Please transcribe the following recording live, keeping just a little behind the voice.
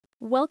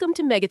Welcome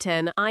to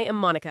Megaten. I am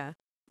Monica.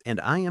 And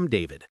I am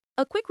David.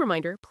 A quick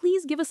reminder,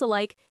 please give us a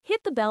like,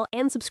 hit the bell,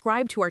 and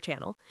subscribe to our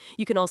channel.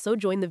 You can also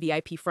join the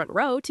VIP front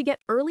row to get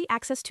early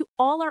access to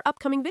all our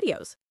upcoming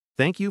videos.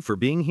 Thank you for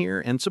being here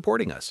and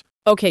supporting us.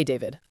 Okay,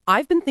 David,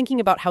 I've been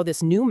thinking about how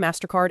this new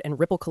Mastercard and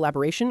Ripple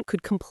collaboration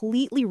could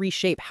completely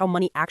reshape how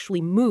money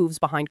actually moves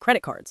behind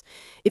credit cards.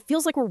 It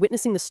feels like we're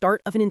witnessing the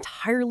start of an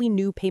entirely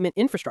new payment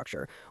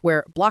infrastructure,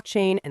 where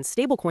blockchain and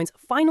stablecoins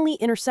finally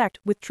intersect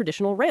with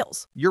traditional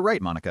rails. You're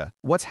right, Monica.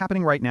 What's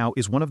happening right now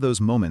is one of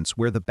those moments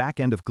where the back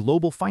end of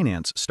global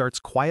finance starts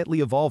quietly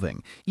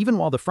evolving, even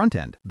while the front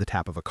end, the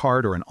tap of a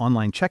card or an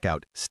online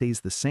checkout, stays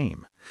the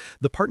same.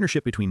 The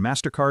partnership between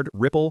Mastercard,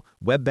 Ripple,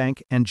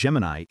 WebBank, and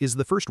Gemini is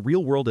the first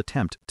real-world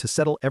attempt to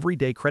settle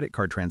everyday credit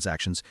card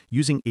transactions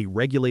using a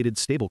regulated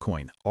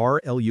stablecoin,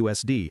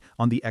 RLUSD,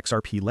 on the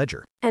XRP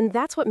Ledger. And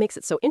that's what makes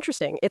it so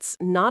interesting. It's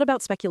not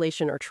about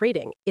speculation or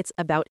trading. It's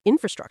about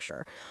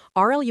infrastructure.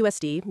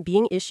 RLUSD,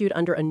 being issued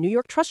under a New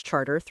York trust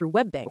charter through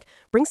WebBank,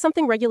 brings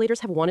something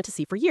regulators have wanted to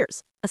see for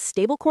years: a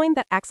stablecoin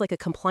that acts like a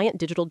compliant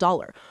digital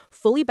dollar,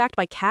 fully backed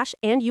by cash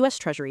and U.S.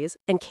 treasuries,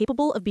 and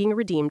capable of being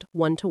redeemed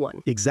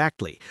one-to-one.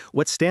 Exactly.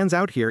 What stands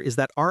out here is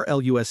that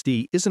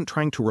RLUSD isn't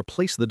trying to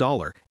replace the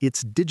dollar,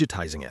 it's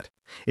digitizing it.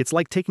 It's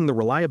like taking the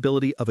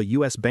reliability of a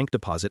U.S. bank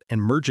deposit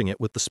and merging it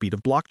with the speed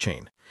of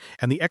blockchain.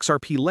 And the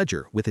XRP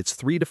Ledger, with its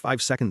 3 to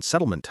 5 second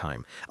settlement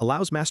time,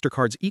 allows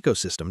Mastercard's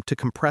ecosystem to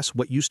compress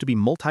what used to be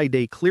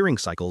multi-day clearing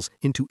cycles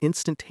into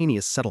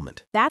instantaneous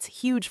settlement. That's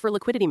huge for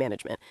liquidity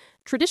management.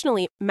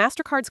 Traditionally,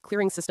 Mastercard's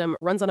clearing system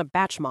runs on a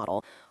batch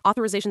model.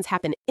 Authorizations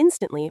happen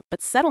instantly,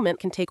 but settlement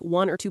can take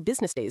 1 or 2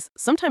 business days,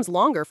 sometimes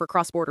longer for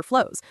cross-border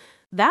flows.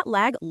 That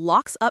lag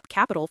locks up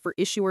capital for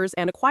issuers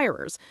and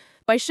acquirers.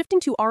 By shifting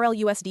to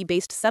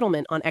RLUSD-based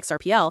settlement on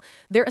XRPL,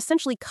 they're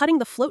essentially cutting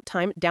the float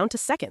time down to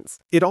seconds.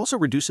 It also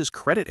reduces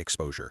credit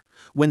exposure.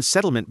 When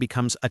settlement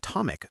becomes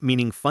atomic,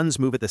 meaning funds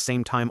move at the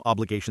same time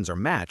obligations are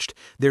matched,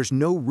 there's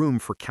no room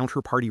for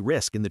counterparty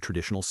risk in the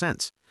traditional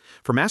sense.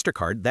 For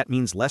Mastercard, that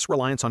means less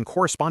reliance on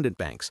correspondent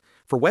banks.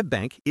 For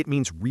WebBank, it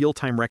means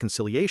real-time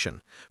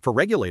reconciliation. For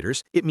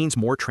regulators, it means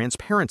more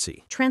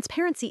transparency.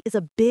 Transparency is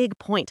a big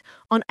point.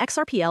 On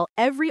XRPL,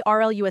 every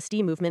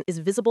RLUSD movement is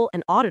visible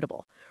and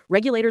auditable.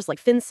 Regulators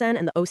like FinCEN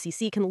and the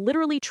OCC can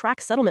literally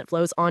track settlement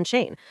flows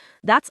on-chain.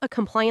 That's a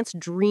compliance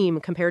dream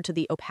compared to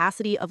the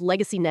opacity of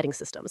legacy netting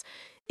systems.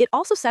 It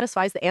also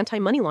satisfies the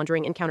anti-money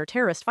laundering and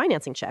counter-terrorist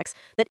financing checks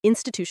that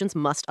institutions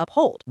must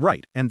uphold.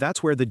 Right, and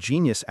that's where the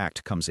Genius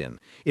Act comes in.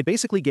 It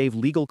basically gave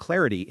legal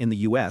clarity in the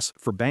U.S.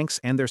 for banks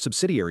and their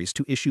subsidiaries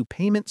to issue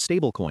payment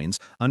stablecoins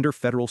under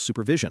federal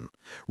supervision.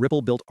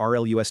 Ripple built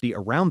RLUSD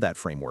around that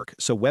framework,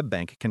 so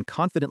WebBank can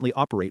confidently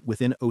operate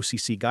within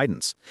OCC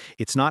guidance.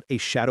 It's not a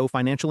shadow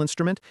financial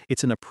instrument,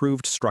 it's an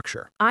approved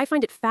structure. I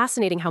find it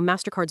fascinating how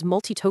Mastercard's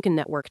multi-token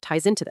network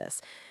ties into this.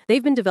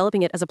 They've been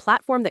developing it as a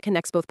platform that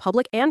connects both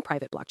public and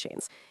private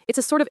blockchains. It's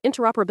a sort of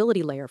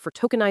interoperability layer for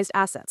tokenized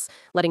assets,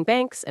 letting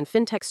banks and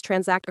fintechs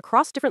transact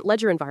across different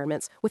ledger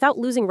environments without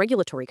losing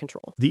regulatory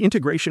control. The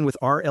integration with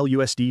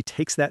RLUSD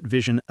takes that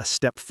vision a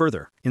step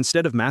further.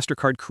 Instead of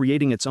Mastercard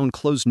creating its own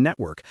closed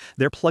network,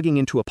 they're plugging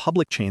into a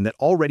public chain that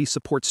already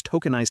supports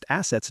tokenized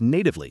assets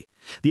natively.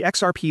 The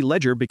XRP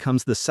Ledger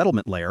becomes the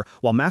settlement layer,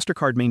 while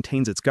Mastercard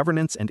maintains its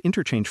governance and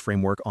interchange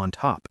framework on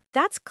top.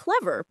 That's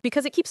clever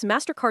because it keeps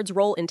Mastercard's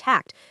role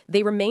intact.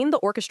 They remain the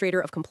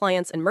orchestrator of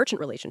compliance and merchant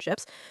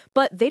relationships,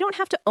 but they don't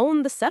have to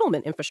own the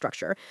settlement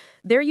infrastructure.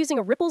 They're using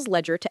a Ripple's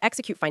ledger to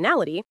execute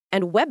finality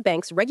and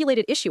WebBank's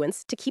regulated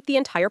issuance to keep the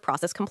entire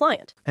process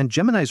compliant. And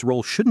Gemini's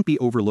role shouldn't be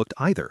overlooked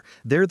either.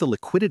 They're the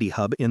liquidity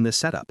hub in this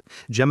setup.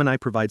 Gemini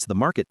provides the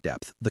market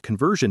depth, the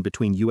conversion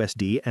between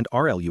USD and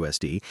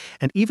RLUSD,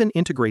 and even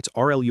integrates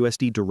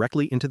RLUSD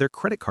directly into their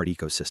credit card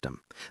ecosystem.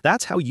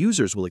 That's how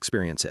users will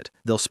experience it.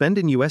 They'll spend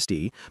in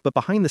USD, but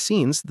behind the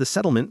scenes, the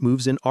settlement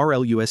moves in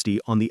RLUSD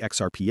on the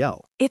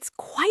XRPL. It's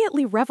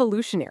quietly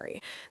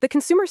revolutionary. The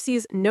consumer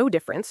sees no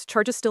difference,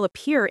 charges still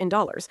appear in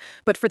dollars,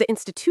 but for the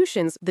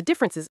institutions, the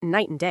difference is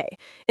night and day.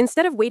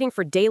 Instead of waiting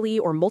for daily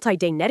or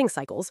multi-day netting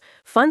cycles,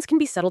 funds can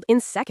be settled in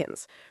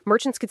seconds.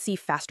 Merchants could see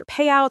faster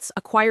payouts,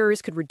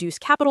 acquirers could reduce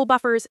capital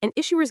buffers, and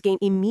issuers gain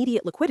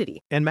immediate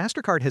liquidity. And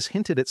Mastercard has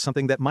hinted at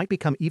something that might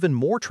become even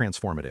more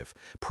transformative: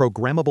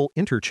 programmable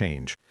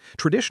interchange.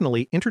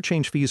 Traditionally,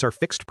 interchange fees are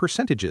fixed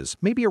percentages,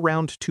 maybe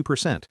around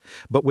 2%.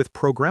 But with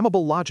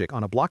programmable logic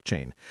on a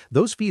blockchain,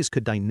 those fees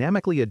could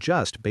dynamically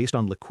adjust based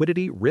on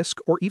liquidity, risk,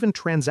 or even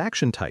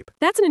transaction type.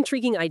 That's an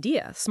intriguing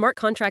idea. Smart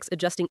contracts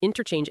adjusting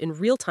interchange in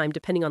real time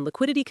depending on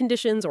liquidity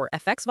conditions or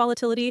FX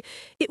volatility.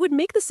 It would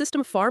make the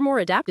system far more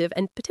adaptive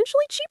and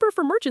potentially cheaper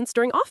for merchants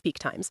during off-peak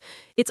times.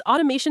 It's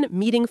automation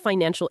meeting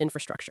financial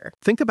infrastructure.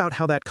 Think about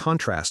how that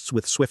contrasts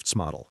with Swift's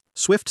model.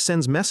 Swift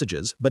sends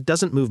messages but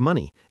doesn't move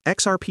money.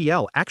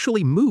 XRPL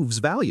actually moves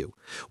value.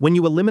 When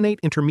you eliminate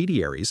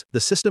intermediaries, the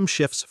system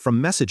shifts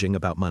from messaging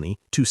about money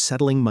to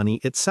settling money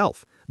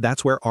itself.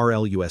 That's where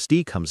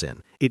RLUSD comes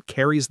in. It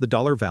carries the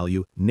dollar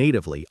value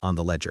natively on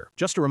the ledger.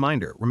 Just a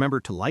reminder, remember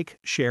to like,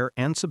 share,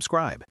 and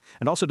subscribe.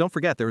 And also don't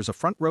forget there is a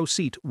front row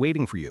seat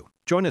waiting for you.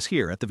 Join us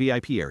here at the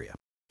VIP area.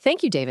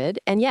 Thank you, David.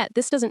 And yet,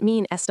 this doesn't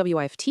mean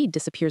SWIFT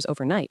disappears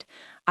overnight.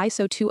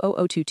 ISO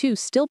 20022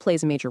 still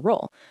plays a major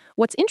role.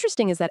 What's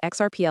interesting is that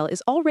XRPL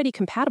is already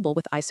compatible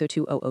with ISO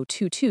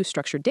 20022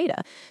 structured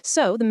data,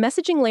 so the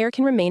messaging layer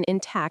can remain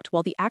intact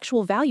while the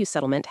actual value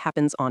settlement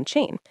happens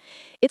on-chain.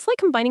 It's like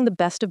combining the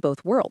best of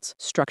both worlds,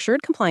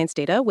 structured compliance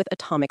data with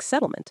atomic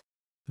settlement.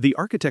 The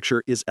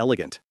architecture is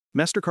elegant.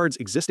 Mastercard's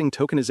existing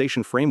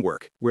tokenization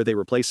framework, where they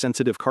replace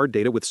sensitive card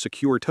data with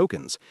secure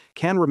tokens,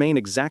 can remain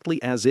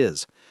exactly as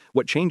is.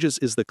 What changes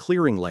is the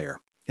clearing layer.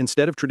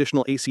 Instead of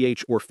traditional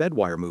ACH or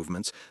Fedwire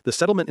movements, the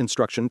settlement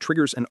instruction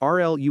triggers an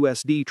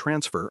RLUSD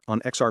transfer on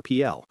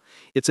XRPL.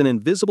 It's an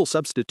invisible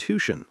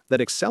substitution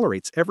that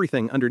accelerates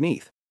everything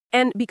underneath.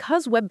 And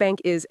because WebBank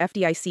is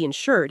FDIC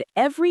insured,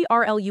 every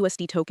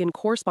RLUSD token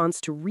corresponds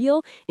to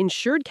real,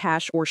 insured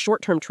cash or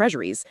short-term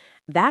treasuries.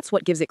 That's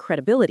what gives it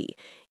credibility.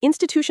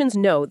 Institutions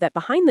know that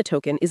behind the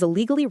token is a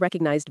legally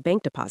recognized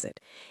bank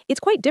deposit. It's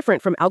quite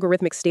different from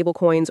algorithmic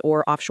stablecoins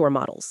or offshore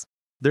models.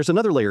 There's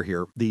another layer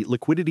here, the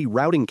liquidity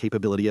routing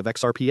capability of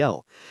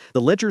XRPL.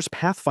 The ledger's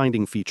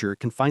pathfinding feature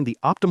can find the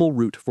optimal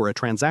route for a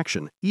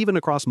transaction, even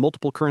across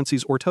multiple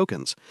currencies or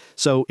tokens.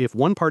 So if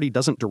one party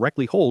doesn't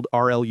directly hold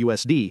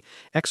RLUSD,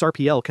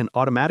 XRPL can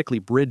automatically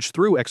bridge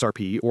through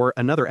XRP or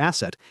another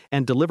asset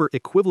and deliver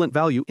equivalent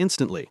value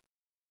instantly.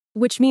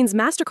 Which means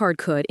Mastercard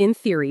could, in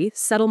theory,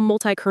 settle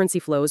multi-currency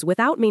flows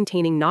without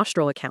maintaining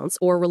nostril accounts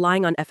or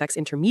relying on FX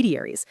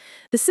intermediaries.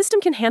 The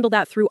system can handle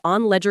that through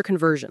on-ledger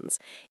conversions.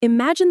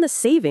 Imagine the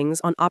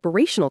savings on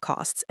operational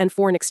costs and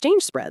foreign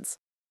exchange spreads.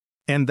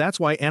 And that's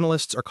why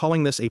analysts are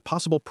calling this a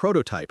possible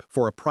prototype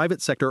for a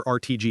private sector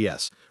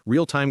RTGS,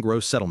 real-time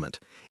gross settlement.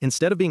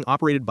 Instead of being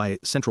operated by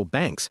central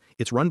banks,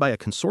 it's run by a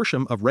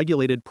consortium of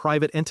regulated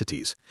private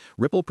entities.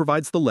 Ripple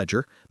provides the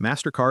ledger,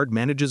 Mastercard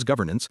manages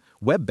governance,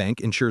 WebBank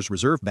ensures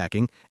reserve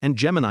backing, and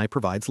Gemini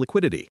provides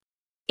liquidity.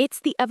 It's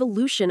the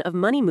evolution of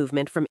money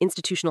movement from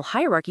institutional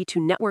hierarchy to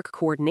network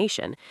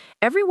coordination.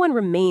 Everyone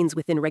remains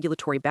within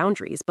regulatory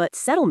boundaries, but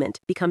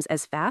settlement becomes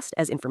as fast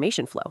as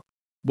information flow.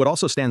 What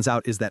also stands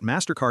out is that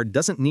Mastercard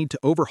doesn't need to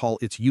overhaul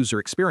its user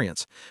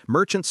experience.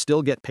 Merchants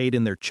still get paid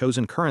in their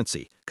chosen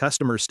currency,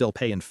 customers still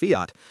pay in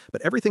fiat,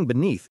 but everything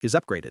beneath is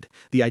upgraded.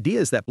 The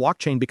idea is that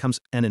blockchain becomes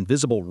an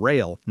invisible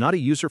rail, not a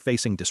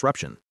user-facing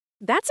disruption.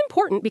 That's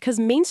important because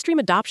mainstream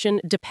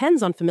adoption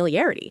depends on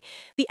familiarity.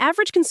 The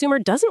average consumer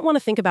doesn't want to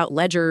think about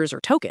ledgers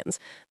or tokens.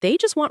 They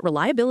just want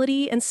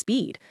reliability and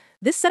speed.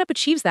 This setup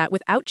achieves that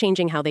without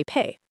changing how they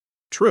pay.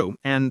 True,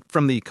 and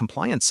from the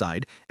compliance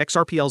side,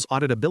 XRPL's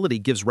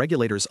auditability gives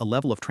regulators a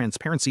level of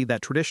transparency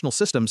that traditional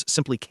systems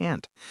simply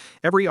can't.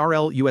 Every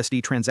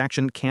RLUSD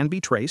transaction can be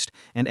traced,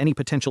 and any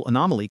potential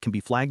anomaly can be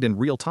flagged in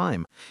real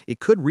time. It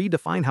could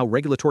redefine how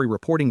regulatory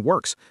reporting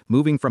works,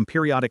 moving from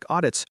periodic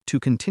audits to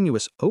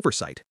continuous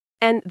oversight.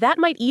 And that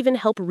might even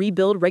help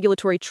rebuild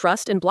regulatory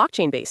trust in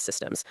blockchain-based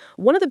systems.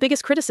 One of the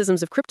biggest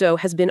criticisms of crypto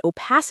has been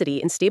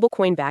opacity in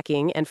stablecoin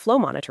backing and flow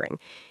monitoring.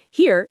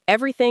 Here,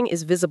 everything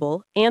is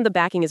visible and the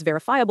backing is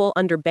verifiable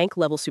under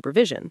bank-level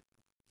supervision.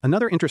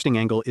 Another interesting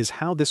angle is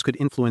how this could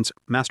influence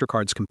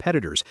Mastercard's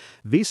competitors.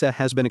 Visa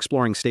has been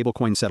exploring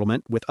stablecoin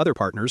settlement with other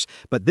partners,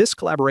 but this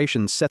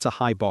collaboration sets a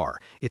high bar.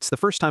 It's the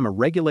first time a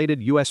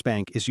regulated U.S.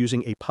 bank is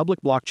using a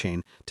public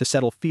blockchain to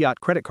settle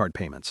fiat credit card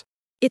payments.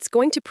 It's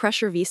going to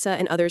pressure Visa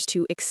and others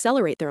to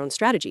accelerate their own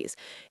strategies,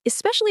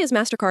 especially as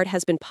Mastercard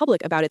has been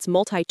public about its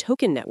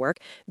multi-token network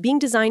being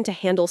designed to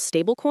handle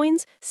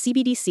stablecoins,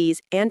 CBDCs,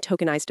 and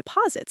tokenized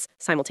deposits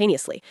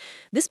simultaneously.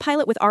 This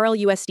pilot with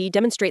RLUSD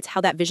demonstrates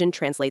how that vision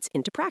translates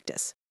into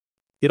practice.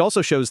 It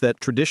also shows that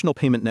traditional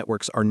payment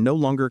networks are no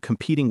longer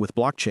competing with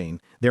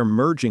blockchain, they're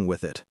merging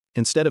with it.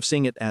 Instead of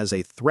seeing it as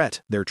a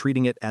threat, they're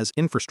treating it as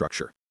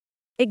infrastructure.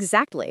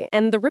 Exactly,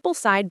 and the Ripple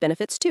side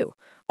benefits too.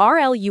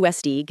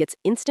 RLUSD gets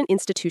instant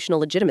institutional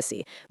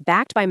legitimacy,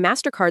 backed by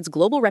Mastercard's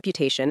global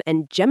reputation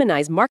and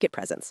Gemini's market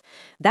presence.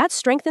 That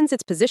strengthens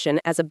its position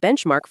as a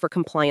benchmark for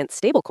compliant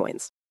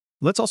stablecoins.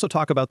 Let's also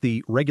talk about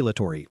the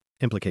regulatory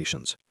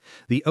implications.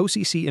 The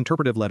OCC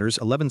interpretive letters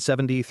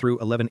 1170 through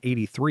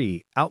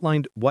 1183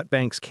 outlined what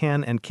banks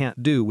can and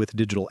can't do with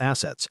digital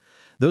assets.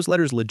 Those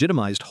letters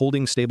legitimized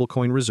holding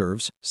stablecoin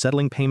reserves,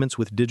 settling payments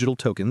with digital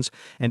tokens,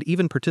 and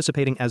even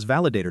participating as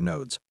validator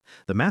nodes.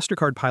 The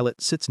Mastercard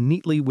pilot sits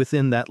neatly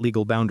within that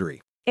legal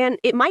boundary. And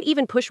it might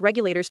even push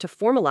regulators to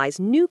formalize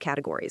new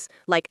categories,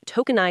 like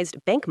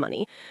tokenized bank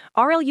money.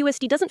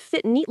 RLUSD doesn't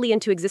fit neatly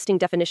into existing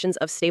definitions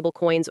of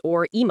stablecoins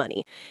or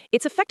e-money.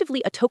 It's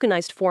effectively a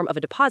tokenized form of a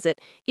deposit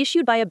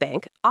issued by a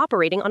bank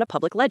operating on a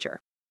public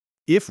ledger.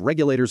 If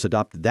regulators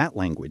adopt that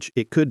language,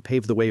 it could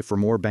pave the way for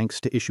more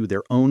banks to issue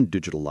their own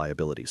digital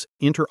liabilities,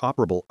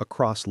 interoperable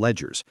across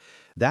ledgers.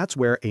 That's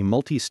where a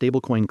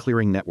multi-stablecoin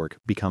clearing network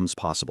becomes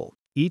possible.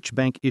 Each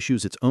bank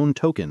issues its own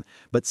token,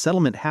 but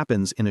settlement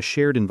happens in a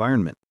shared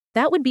environment.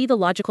 That would be the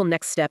logical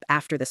next step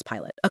after this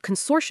pilot, a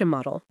consortium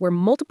model where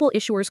multiple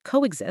issuers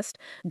coexist,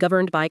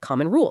 governed by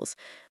common rules.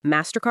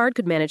 Mastercard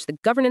could manage the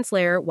governance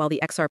layer while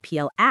the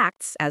XRPL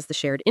acts as the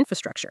shared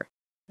infrastructure.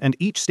 And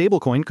each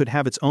stablecoin could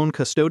have its own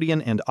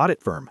custodian and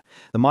audit firm.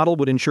 The model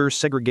would ensure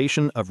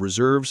segregation of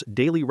reserves,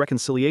 daily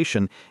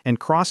reconciliation, and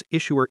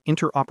cross-issuer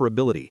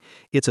interoperability.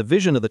 It's a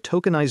vision of the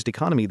tokenized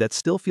economy that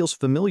still feels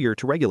familiar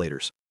to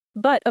regulators.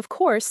 But, of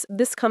course,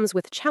 this comes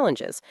with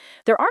challenges.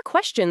 There are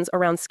questions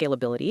around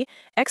scalability.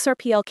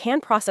 XRPL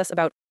can process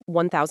about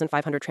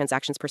 1,500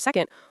 transactions per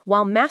second,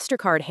 while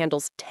Mastercard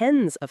handles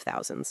tens of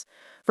thousands.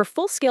 For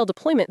full-scale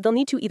deployment, they'll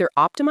need to either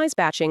optimize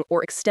batching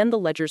or extend the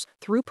ledger's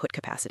throughput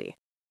capacity.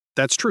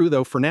 That's true,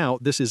 though for now,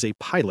 this is a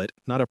pilot,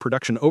 not a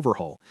production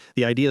overhaul.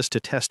 The idea is to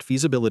test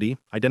feasibility,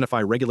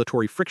 identify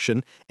regulatory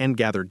friction, and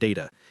gather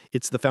data.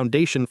 It's the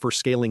foundation for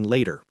scaling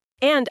later.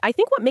 And I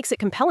think what makes it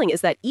compelling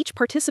is that each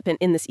participant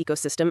in this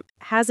ecosystem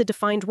has a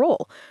defined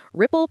role.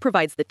 Ripple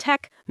provides the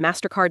tech,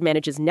 Mastercard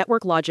manages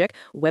network logic,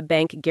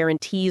 WebBank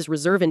guarantees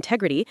reserve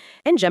integrity,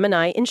 and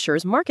Gemini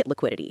ensures market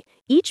liquidity.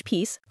 Each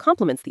piece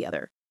complements the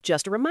other.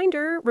 Just a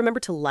reminder, remember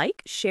to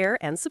like, share,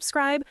 and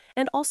subscribe.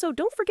 And also,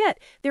 don't forget,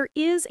 there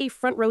is a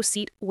front row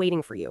seat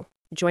waiting for you.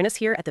 Join us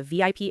here at the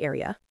VIP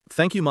area.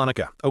 Thank you,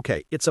 Monica.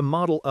 Okay, it's a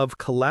model of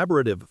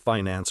collaborative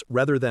finance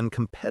rather than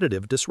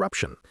competitive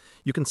disruption.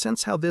 You can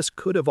sense how this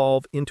could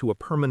evolve into a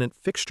permanent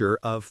fixture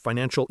of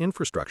financial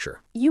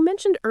infrastructure. You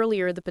mentioned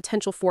earlier the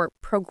potential for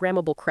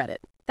programmable credit.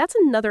 That's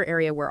another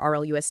area where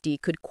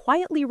RLUSD could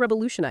quietly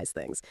revolutionize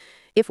things.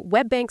 If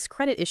WebBank's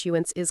credit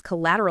issuance is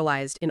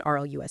collateralized in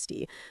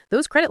RLUSD,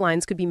 those credit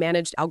lines could be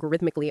managed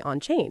algorithmically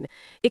on-chain.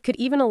 It could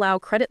even allow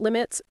credit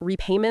limits,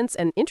 repayments,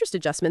 and interest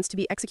adjustments to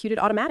be executed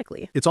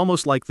automatically. It's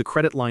almost like the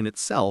credit line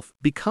itself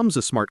becomes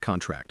a smart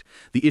contract.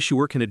 The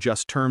issuer can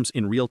adjust terms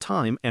in real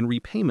time, and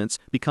repayments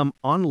become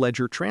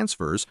on-ledger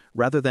transfers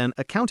rather than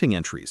accounting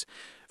entries.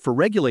 For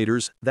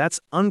regulators, that's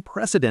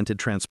unprecedented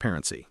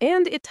transparency.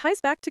 And it ties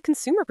back to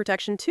consumer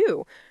protection,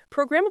 too.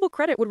 Programmable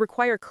credit would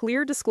require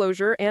clear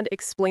disclosure and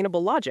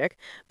explainable logic,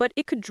 but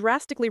it could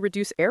drastically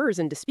reduce errors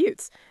and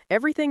disputes.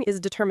 Everything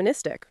is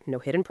deterministic. No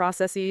hidden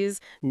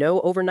processes,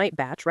 no overnight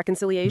batch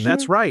reconciliation.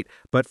 That's right.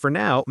 But for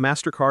now,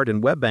 Mastercard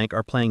and WebBank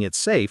are playing it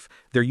safe.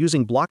 They're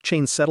using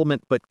blockchain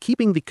settlement but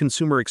keeping the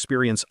consumer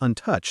experience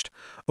untouched.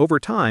 Over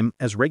time,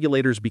 as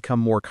regulators become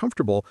more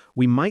comfortable,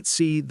 we might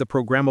see the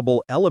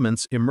programmable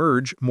elements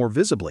emerge more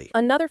visibly.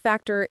 Another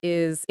factor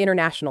is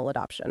international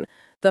adoption.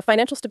 The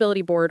Financial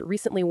Stability Board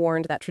recently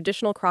warned that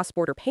traditional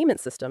cross-border payment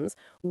systems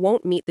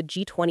won't meet the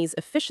G20's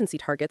efficiency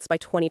targets by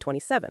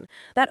 2027.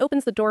 That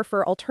opens the door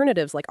for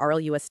alternatives like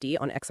RLUSD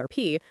on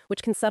XRP,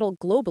 which can settle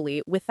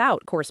globally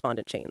without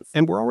correspondent chains.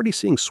 And we're already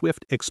seeing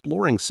Swift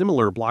exploring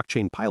similar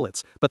blockchain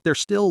pilots, but they're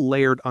still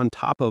layered on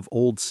top of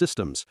old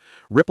systems.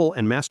 Ripple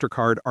and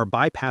Mastercard are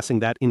bypassing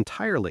that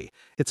entirely.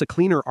 It's a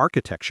cleaner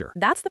architecture.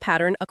 That's the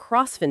pattern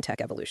across fintech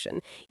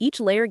evolution.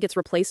 Each layer gets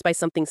replaced by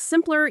something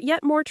simpler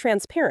yet more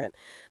transparent.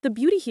 The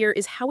beauty here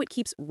is how it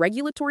keeps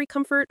regulatory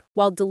comfort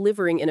while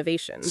delivering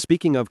innovation.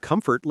 Speaking of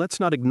comfort, let's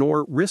not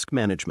ignore risk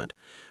management.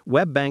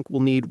 WebBank will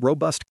need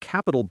robust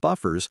capital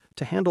buffers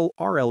to handle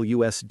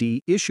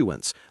RLUSD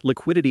issuance,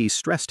 liquidity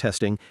stress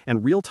testing,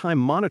 and real-time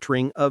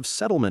monitoring of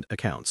settlement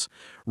accounts.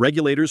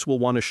 Regulators will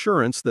want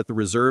assurance that the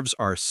reserves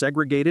are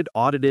segregated,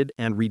 audited,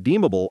 and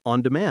redeemable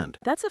on demand.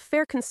 That's a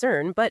fair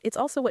concern, but it's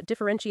also what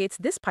differentiates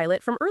this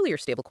pilot from earlier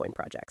stablecoin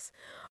projects.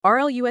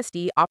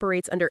 RLUSD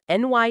operates under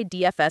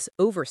NYDFS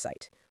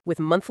oversight, with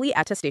monthly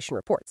attestation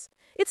reports.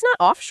 It's not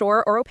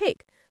offshore or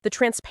opaque. The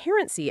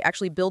transparency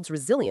actually builds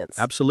resilience.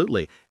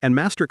 Absolutely. And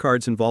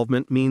Mastercard's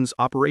involvement means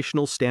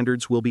operational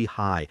standards will be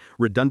high.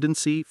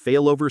 Redundancy,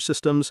 failover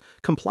systems,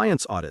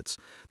 compliance audits.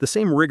 The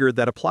same rigor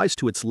that applies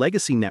to its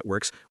legacy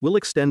networks will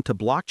extend to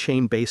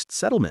blockchain-based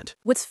settlement.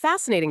 What's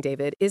fascinating,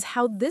 David, is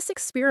how this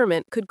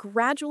experiment could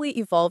gradually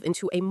evolve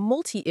into a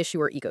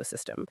multi-issuer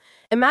ecosystem.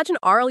 Imagine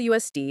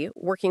RLUSD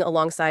working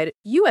alongside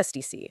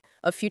USDC,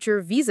 a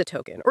future Visa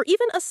token, or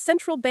even a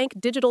central bank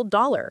digital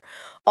dollar,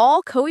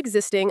 all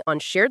coexisting on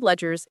shared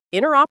ledgers,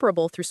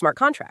 interoperable through smart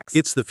contracts.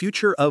 It's the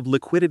future of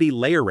liquidity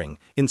layering.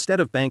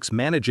 Instead of banks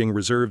managing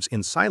reserves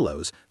in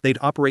silos, they'd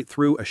operate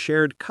through a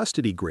shared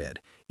custody grid,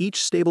 each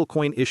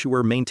stablecoin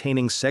issuer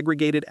maintaining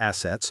segregated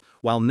assets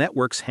while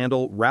networks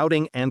handle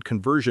routing and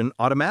conversion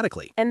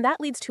automatically. And that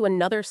leads to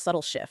another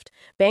subtle shift.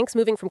 Banks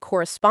moving from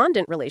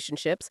correspondent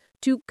relationships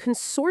to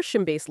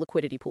consortium-based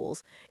liquidity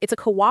pools. It's a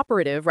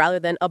cooperative rather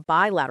than a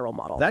bilateral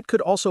model. That could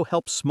also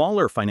help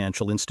smaller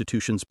financial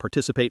institutions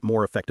participate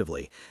more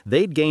effectively.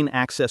 They'd gain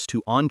access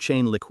to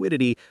on-chain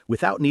liquidity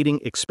without needing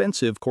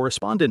expensive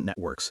correspondent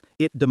networks.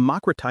 It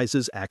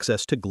democratizes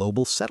access to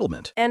global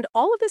settlement. And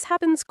all of this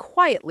happens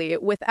quietly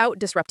without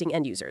disrupting disrupting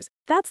end users.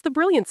 That's the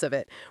brilliance of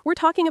it. We're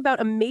talking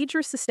about a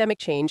major systemic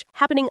change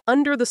happening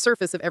under the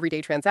surface of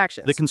everyday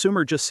transactions. The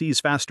consumer just sees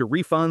faster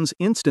refunds,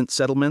 instant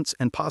settlements,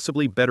 and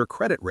possibly better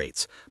credit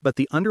rates. But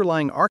the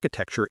underlying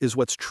architecture is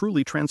what's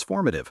truly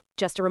transformative.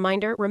 Just a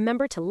reminder,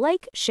 remember to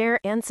like, share,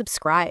 and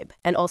subscribe.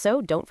 And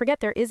also, don't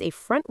forget there is a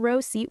front row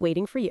seat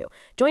waiting for you.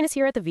 Join us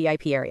here at the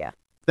VIP area.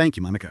 Thank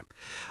you, Monica.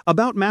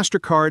 About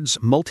Mastercard's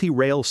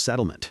multi-rail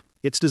settlement.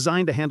 It's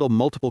designed to handle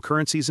multiple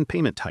currencies and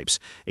payment types,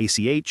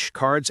 ACH,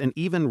 cards, and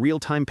even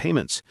real-time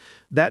payments.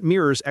 That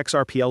mirrors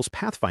XRPL's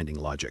pathfinding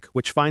logic,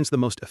 which finds the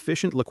most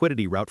efficient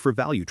liquidity route for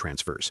value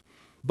transfers.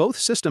 Both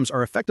systems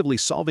are effectively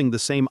solving the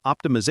same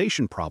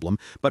optimization problem,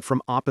 but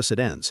from opposite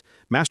ends.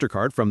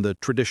 Mastercard from the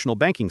traditional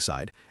banking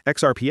side,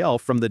 XRPL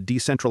from the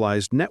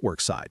decentralized network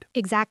side.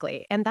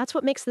 Exactly, and that's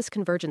what makes this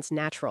convergence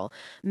natural.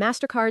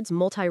 Mastercard's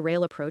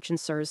multi-rail approach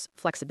ensures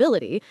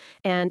flexibility,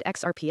 and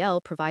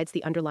XRPL provides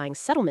the underlying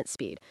settlement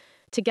speed.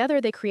 Together,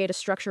 they create a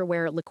structure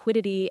where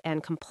liquidity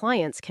and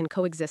compliance can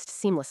coexist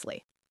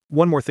seamlessly.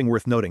 One more thing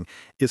worth noting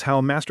is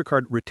how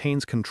Mastercard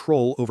retains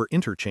control over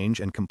interchange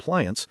and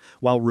compliance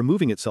while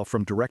removing itself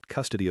from direct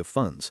custody of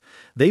funds.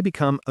 They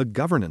become a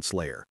governance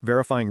layer,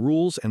 verifying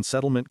rules and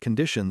settlement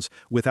conditions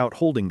without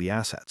holding the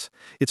assets.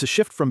 It's a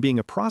shift from being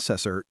a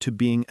processor to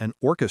being an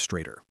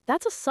orchestrator.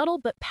 That's a subtle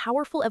but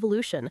powerful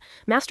evolution.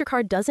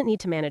 Mastercard doesn't need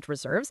to manage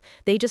reserves.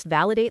 They just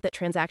validate that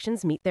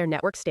transactions meet their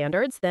network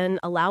standards, then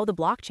allow the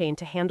blockchain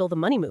to handle the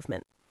money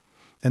movement.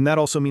 And that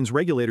also means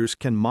regulators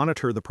can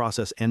monitor the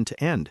process end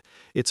to end.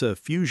 It's a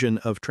fusion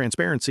of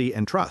transparency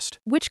and trust.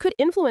 Which could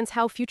influence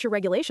how future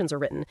regulations are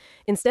written.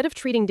 Instead of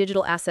treating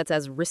digital assets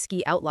as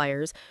risky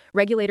outliers,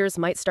 regulators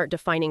might start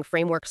defining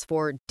frameworks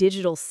for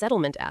digital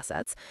settlement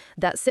assets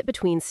that sit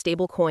between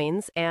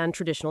stablecoins and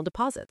traditional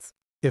deposits.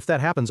 If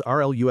that happens,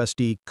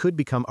 RLUSD could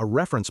become a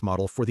reference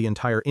model for the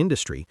entire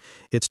industry.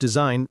 Its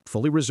design,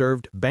 fully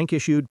reserved,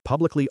 bank-issued,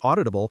 publicly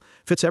auditable,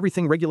 fits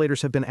everything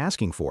regulators have been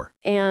asking for.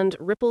 And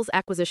Ripple's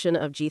acquisition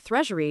of G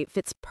Treasury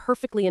fits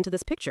perfectly into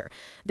this picture.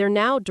 They're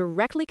now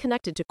directly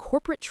connected to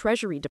corporate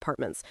treasury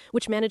departments,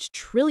 which manage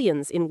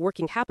trillions in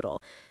working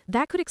capital.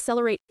 That could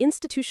accelerate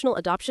institutional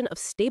adoption of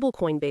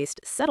stablecoin-based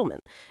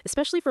settlement,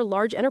 especially for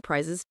large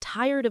enterprises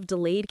tired of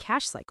delayed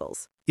cash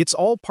cycles. It's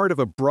all part of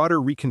a broader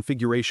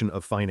reconfiguration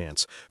of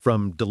finance,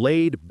 from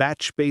delayed,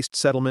 batch-based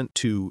settlement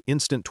to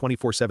instant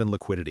 24/7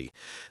 liquidity.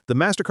 The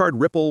Mastercard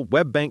Ripple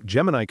WebBank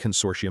Gemini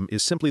consortium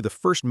is simply the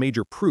first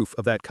major proof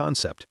of that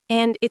concept.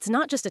 And it's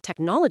not just a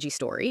technology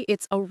story,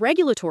 it's a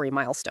regulatory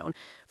milestone.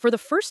 For the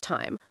first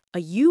time, a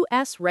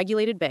U.S.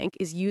 regulated bank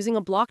is using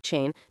a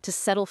blockchain to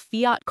settle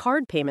fiat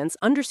card payments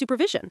under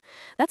supervision.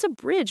 That's a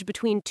bridge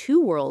between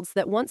two worlds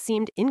that once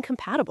seemed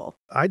incompatible.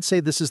 I'd say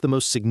this is the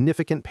most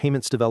significant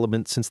payments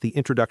development since the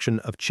introduction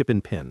of chip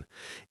and PIN.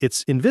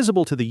 It's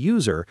invisible to the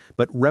user,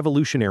 but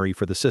revolutionary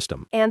for the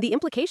system. And the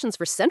implications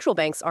for central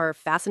banks are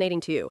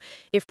fascinating too.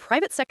 If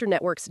private sector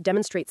networks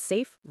demonstrate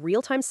safe,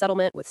 real-time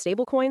settlement with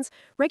stablecoins,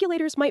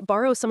 regulators might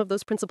borrow some of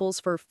those principles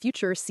for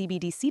future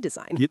CBDC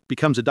design. It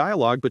becomes a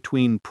dialogue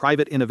between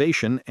private innovation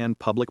and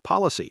public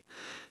policy.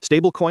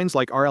 Stablecoins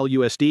like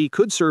RLUSD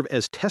could serve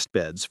as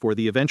testbeds for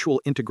the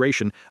eventual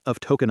integration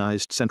of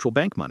tokenized central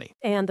bank money.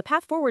 And the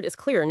path forward is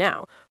clear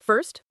now.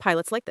 First,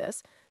 pilots like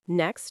this.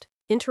 Next,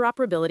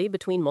 interoperability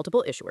between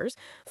multiple issuers.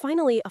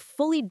 Finally, a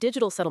fully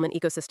digital settlement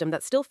ecosystem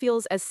that still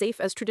feels as safe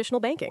as traditional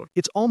banking.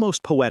 It's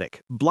almost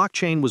poetic.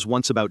 Blockchain was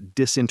once about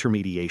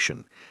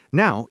disintermediation.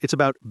 Now it's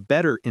about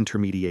better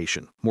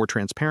intermediation, more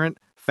transparent,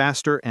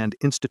 faster, and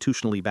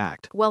institutionally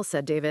backed. Well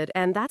said, David.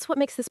 And that's what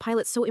makes this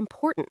pilot so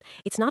important.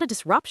 It's not a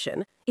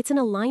disruption, it's an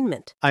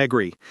alignment. I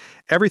agree.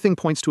 Everything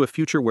points to a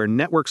future where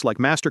networks like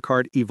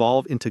Mastercard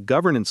evolve into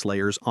governance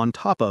layers on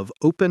top of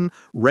open,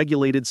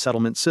 regulated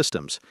settlement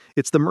systems.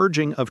 It's the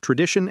merging of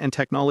tradition and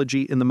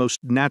technology in the most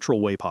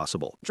natural way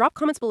possible. Drop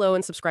comments below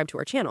and subscribe to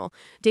our channel.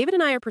 David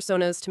and I are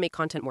personas to make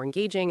content more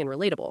engaging and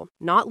relatable,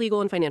 not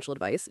legal and financial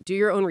advice. Do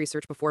your own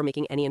research before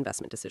making any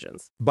investment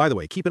decisions. By the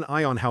way, keep an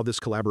eye on how this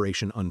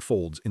collaboration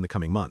unfolds in the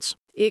coming months.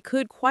 It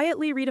could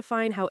quietly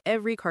redefine how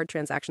every card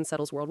transaction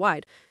settles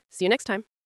worldwide. See you next time.